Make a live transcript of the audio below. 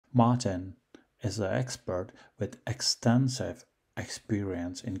Martin is an expert with extensive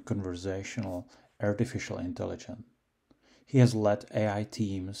experience in conversational artificial intelligence. He has led AI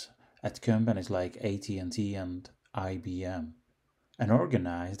teams at companies like AT&T and IBM and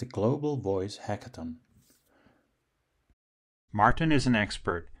organized the Global Voice Hackathon. Martin is an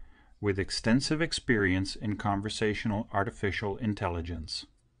expert with extensive experience in conversational artificial intelligence.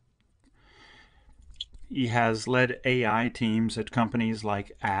 He has led AI teams at companies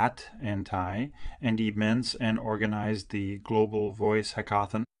like AT&T and events and organized the Global Voice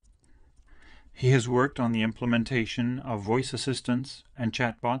Hackathon. He has worked on the implementation of voice assistants and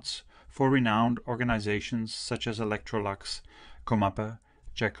chatbots for renowned organizations such as Electrolux, Comapa,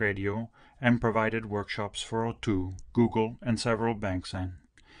 Czech Radio, and provided workshops for O2, Google, and several banks.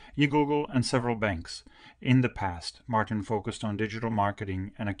 In the past, Martin focused on digital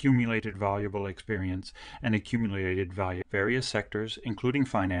marketing and accumulated valuable experience and various sectors, including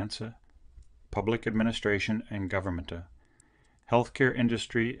finance, public administration, and government, healthcare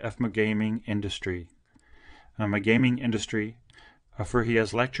industry, gaming industry. For he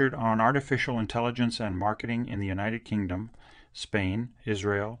has lectured on artificial intelligence and marketing in the United Kingdom, Spain,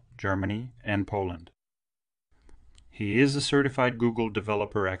 Israel, Germany, and Poland. He is a certified Google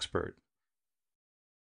developer expert.